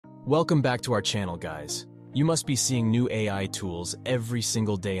Welcome back to our channel, guys. You must be seeing new AI tools every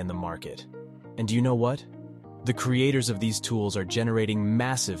single day in the market. And do you know what? The creators of these tools are generating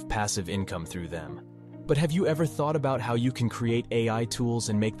massive passive income through them. But have you ever thought about how you can create AI tools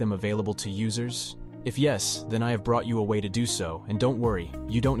and make them available to users? If yes, then I have brought you a way to do so, and don't worry,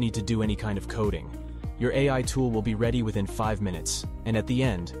 you don't need to do any kind of coding. Your AI tool will be ready within 5 minutes, and at the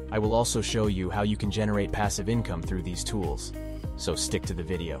end, I will also show you how you can generate passive income through these tools. So stick to the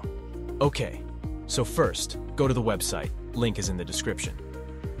video. Okay, so first, go to the website, link is in the description.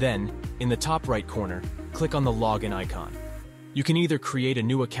 Then, in the top right corner, click on the login icon. You can either create a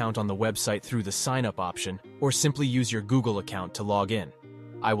new account on the website through the sign up option, or simply use your Google account to log in.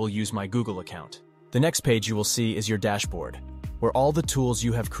 I will use my Google account. The next page you will see is your dashboard, where all the tools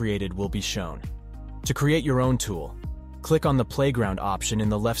you have created will be shown. To create your own tool, click on the playground option in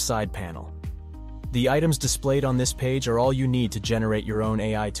the left side panel. The items displayed on this page are all you need to generate your own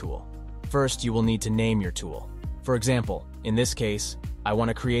AI tool. First, you will need to name your tool. For example, in this case, I want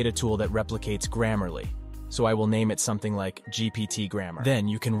to create a tool that replicates Grammarly, so I will name it something like GPT Grammar. Then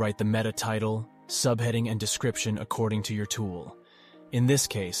you can write the meta title, subheading, and description according to your tool. In this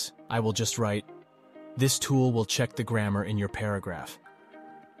case, I will just write, "This tool will check the grammar in your paragraph."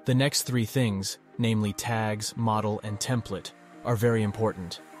 The next three things, namely tags, model, and template, are very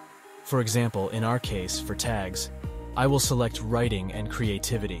important. For example, in our case, for tags, I will select writing and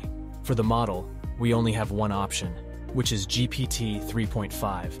creativity. For the model, we only have one option, which is GPT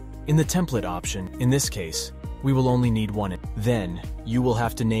 3.5. In the template option, in this case, we will only need one. Then, you will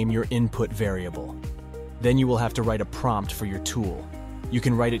have to name your input variable. Then you will have to write a prompt for your tool. You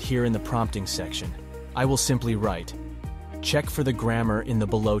can write it here in the prompting section. I will simply write, "Check for the grammar in the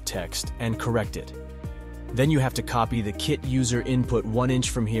below text and correct it." Then you have to copy the kit user input 1 inch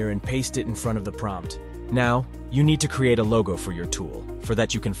from here and paste it in front of the prompt. Now, you need to create a logo for your tool. For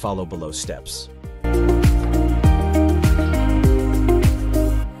that, you can follow below steps.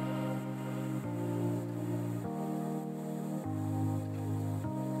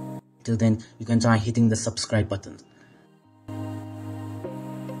 Till then, you can try hitting the subscribe button.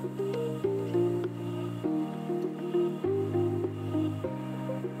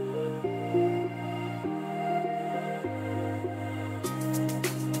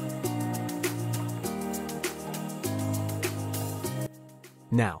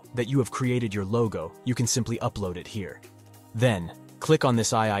 Now that you have created your logo, you can simply upload it here. Then, click on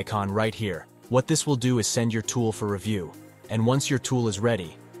this eye icon right here. What this will do is send your tool for review. And once your tool is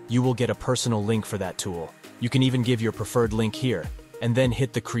ready, you will get a personal link for that tool. You can even give your preferred link here, and then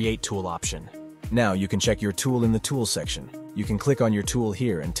hit the Create Tool option. Now you can check your tool in the Tools section. You can click on your tool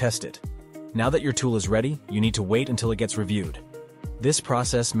here and test it. Now that your tool is ready, you need to wait until it gets reviewed. This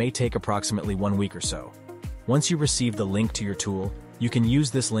process may take approximately 1 week or so. Once you receive the link to your tool, you can use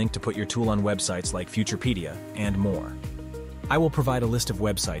this link to put your tool on websites like Futurepedia and more. I will provide a list of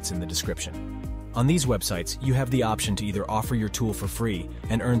websites in the description. On these websites, you have the option to either offer your tool for free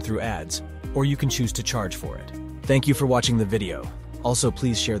and earn through ads, or you can choose to charge for it. Thank you for watching the video. Also,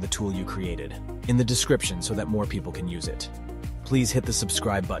 please share the tool you created in the description so that more people can use it. Please hit the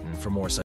subscribe button for more such